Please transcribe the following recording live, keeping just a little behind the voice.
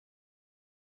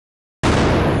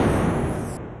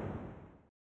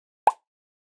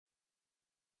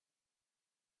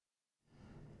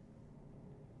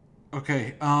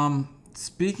Okay.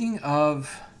 Speaking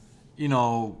of, you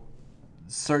know,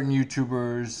 certain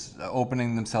YouTubers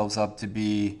opening themselves up to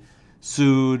be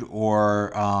sued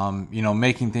or,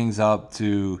 making things up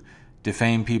to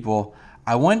defame people,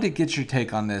 I wanted to get your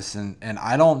take on this. And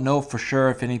I don't know for sure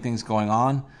if anything's going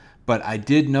on, but I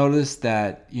did notice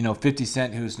that, 50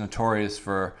 Cent, who's notorious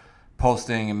for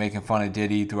posting and making fun of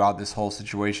Diddy throughout this whole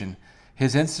situation,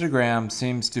 his Instagram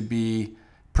seems to be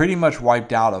pretty much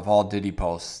wiped out of all Diddy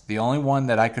posts. The only one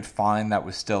that I could find that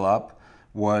was still up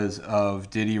was of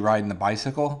Diddy riding the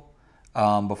bicycle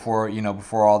before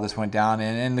all this went down,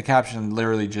 and the caption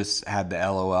literally just had the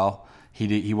LOL.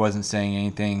 He wasn't saying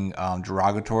anything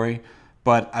derogatory,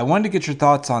 but I wanted to get your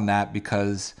thoughts on that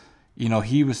because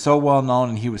he was so well known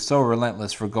and he was so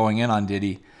relentless for going in on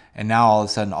Diddy, and now all of a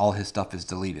sudden all his stuff is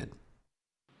deleted.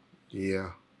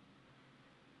 Yeah.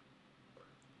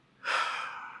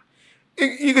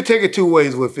 You could take it two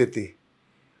ways with 50.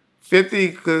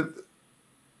 50 could,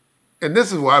 and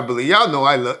this is what I believe. Y'all know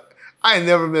I had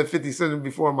never met 50 Cent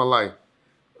before in my life.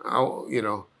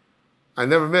 I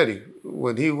never met him.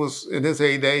 When he was in his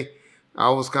heyday, I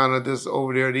was kind of just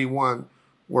over there at E1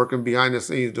 working behind the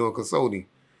scenes doing consulting.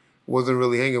 Wasn't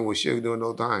really hanging with Suge during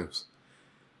those times.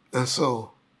 And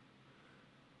so,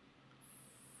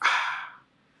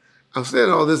 I'm saying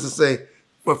all this to say,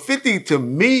 but 50 to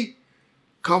me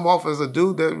come off as a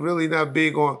dude that really not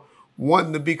big on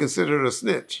wanting to be considered a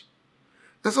snitch.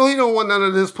 And so he don't want none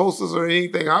of his posters or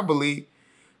anything, I believe,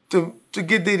 to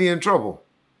get Diddy in trouble.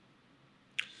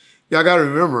 Y'all got to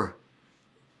remember,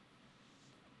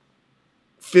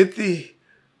 50,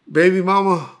 Baby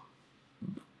Mama,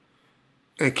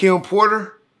 and Kim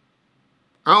Porter,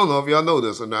 I don't know if y'all know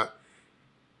this or not,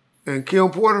 and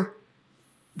Kim Porter,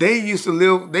 they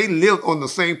lived on the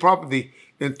same property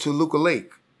in Toluca Lake.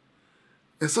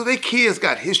 And so their kids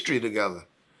got history together.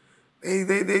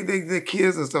 The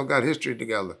kids and stuff got history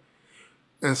together.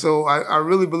 And so I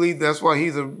really believe that's why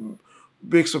he's a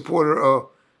big supporter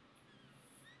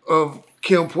of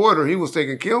Kim Porter. He was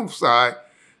taking Kim's side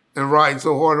and riding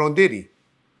so hard on Diddy,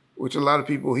 which a lot of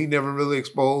people he never really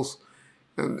exposed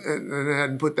and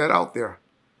hadn't put that out there.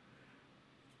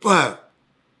 But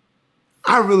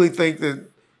I really think that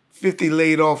 50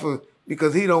 laid off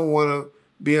because he don't want to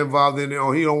be involved in it,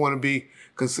 or he don't want to be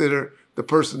considered the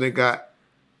person that got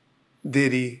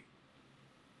Diddy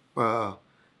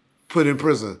put in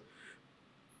prison.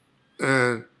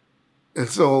 And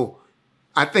so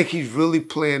I think he's really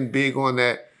playing big on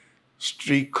that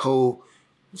street code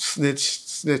snitch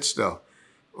stuff,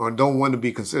 or don't want to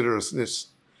be considered a snitch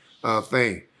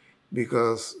thing.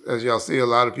 Because as y'all see, a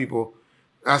lot of people,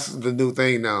 that's the new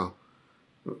thing now.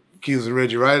 Accusing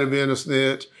Reggie Wright of being a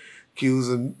snitch,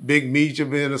 accusing Big Meech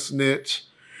of being a snitch,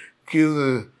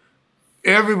 accusing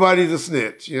everybody's a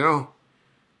snitch,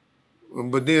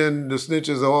 But then the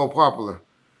snitches are all popular.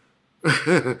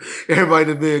 Everybody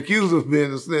that's been accused of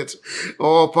being a snitch are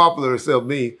all popular except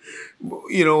me,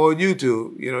 on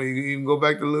YouTube. You can go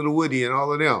back to Little Woody and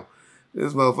all of them.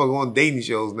 This motherfucker on dating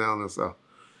shows now and stuff.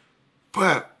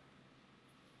 But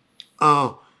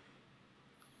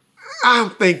I'm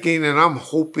thinking and I'm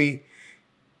hoping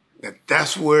that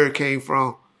that's where it came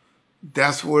from.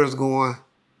 That's where it's going.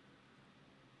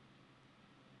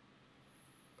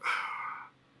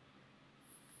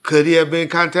 Could he have been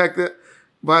contacted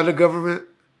by the government?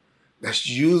 That's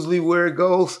usually where it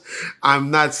goes. I'm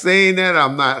not saying that.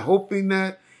 I'm not hoping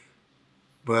that.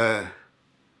 But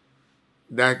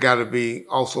that got to be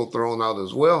also thrown out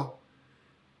as well.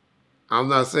 I'm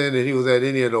not saying that he was at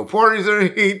any of those parties or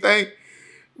anything.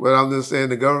 But I'm just saying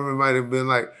the government might have been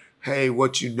like, hey,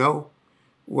 what's going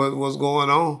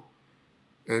on?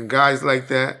 And guys like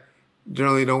that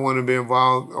generally don't want to be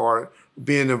involved or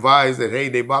being advised that, hey,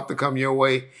 they about to come your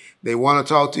way. They want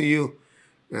to talk to you.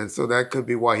 And so that could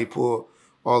be why he pulled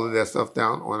all of that stuff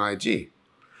down on IG.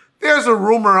 There's a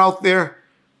rumor out there.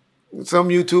 Some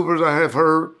YouTubers I have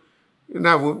heard,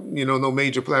 not no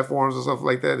major platforms or stuff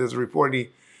like that, is reporting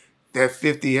that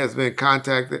 50 has been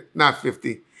contacted, not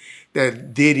 50,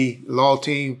 that Diddy law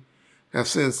team have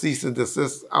sent cease and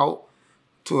desist out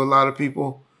to a lot of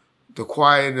people to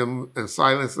quiet them and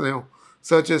silence them,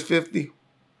 such as 50.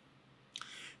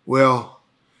 Well,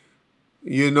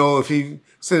 if he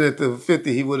sent it to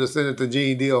 50, he would have sent it to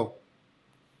Gene Deal.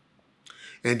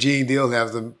 And Gene Deal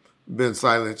hasn't been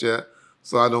silent yet,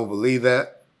 so I don't believe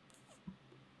that.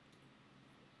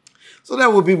 So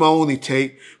that would be my only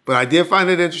take. But I did find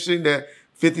it interesting that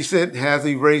 50 Cent has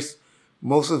erased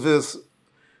most of his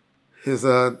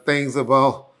things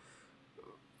about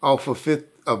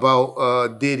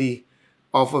Diddy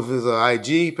off of his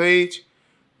IG page.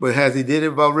 But has he did it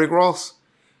about Rick Ross?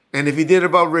 And if he did it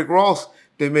about Rick Ross,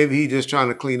 then maybe he just trying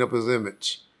to clean up his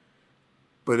image.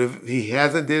 But if he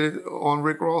hasn't did it on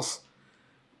Rick Ross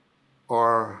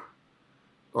or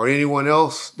anyone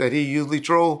else that he usually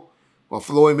troll, or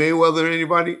Floyd Mayweather or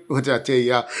anybody, which I tell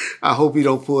you, I hope he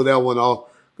don't pull that one off,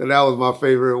 because that was my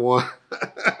favorite one.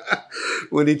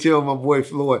 When he tell my boy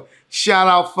Floyd, shout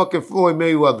out fucking Floyd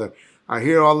Mayweather. I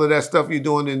hear all of that stuff you're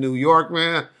doing in New York,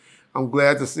 man. I'm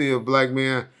glad to see a black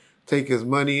man take his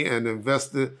money and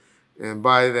invest it and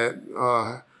buy that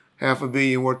 $500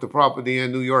 million worth of property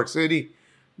in New York City.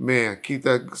 Man, keep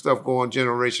that stuff going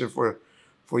generation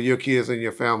for your kids and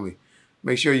your family.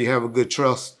 Make sure you have a good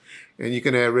trust, and you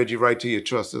can add Reggie Wright to your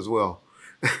trust as well.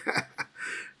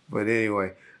 But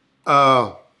anyway,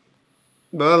 but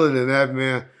other than that,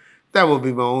 man, that would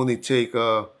be my only take.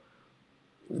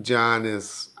 John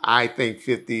is, I think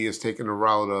 50 is taking the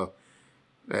route of,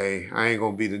 hey, I ain't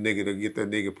gonna be the nigga to get that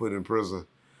nigga put in prison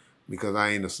because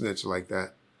I ain't a snitch like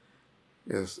that.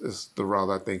 It's the route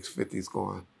I think 50's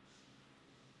going.